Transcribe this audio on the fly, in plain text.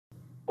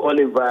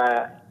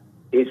Oliver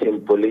is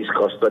in police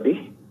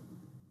custody,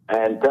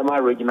 and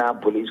Tema Regional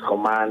Police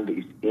Command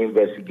is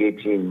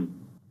investigating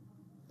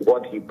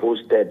what he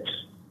posted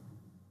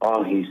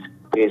on his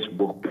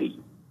Facebook page.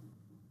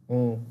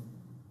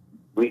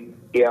 We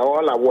are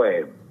all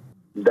aware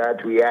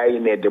that we are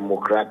in a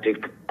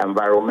democratic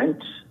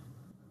environment,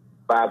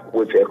 back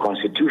with a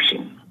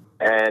constitution.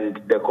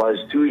 And the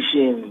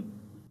constitution,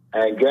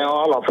 again,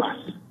 all of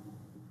us,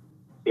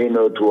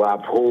 to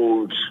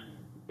uphold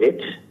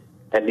it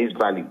and its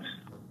values.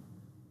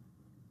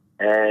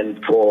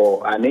 And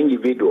for an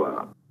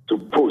individual to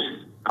post,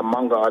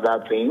 among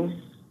other things,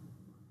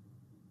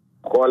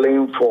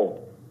 calling for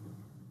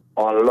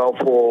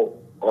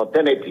unlawful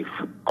alternative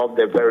of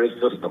the very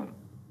system,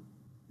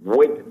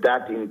 with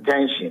that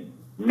intention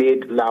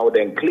made loud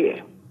and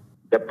clear,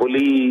 the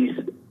police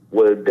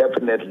will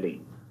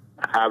definitely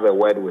have a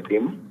word with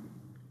him.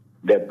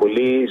 The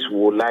police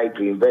would like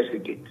to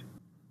investigate,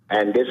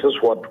 and this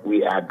is what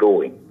we are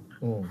doing.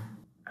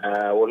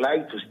 I would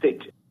like to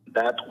state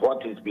that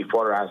what is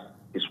before us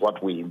is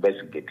what we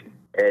investigate.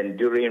 And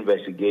during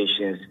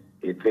investigations,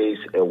 it is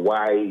a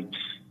wide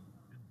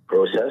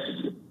process,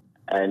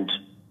 and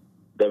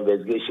the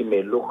investigation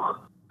may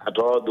look at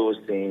all those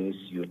things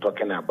you're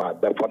talking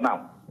about. But for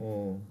now,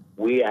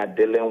 we are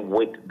dealing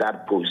with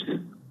that post,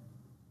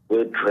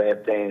 which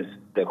threatens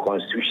the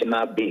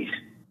constitutional base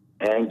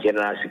and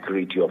general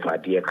security of our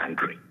dear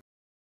country.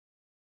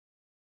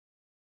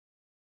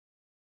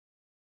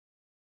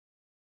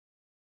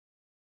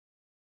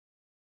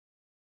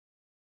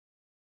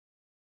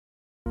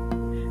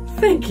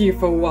 Thank you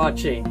for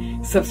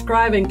watching.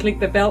 Subscribe and click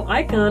the bell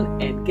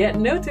icon and get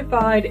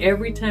notified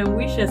every time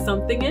we share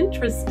something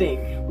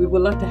interesting. We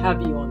would love to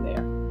have you on there.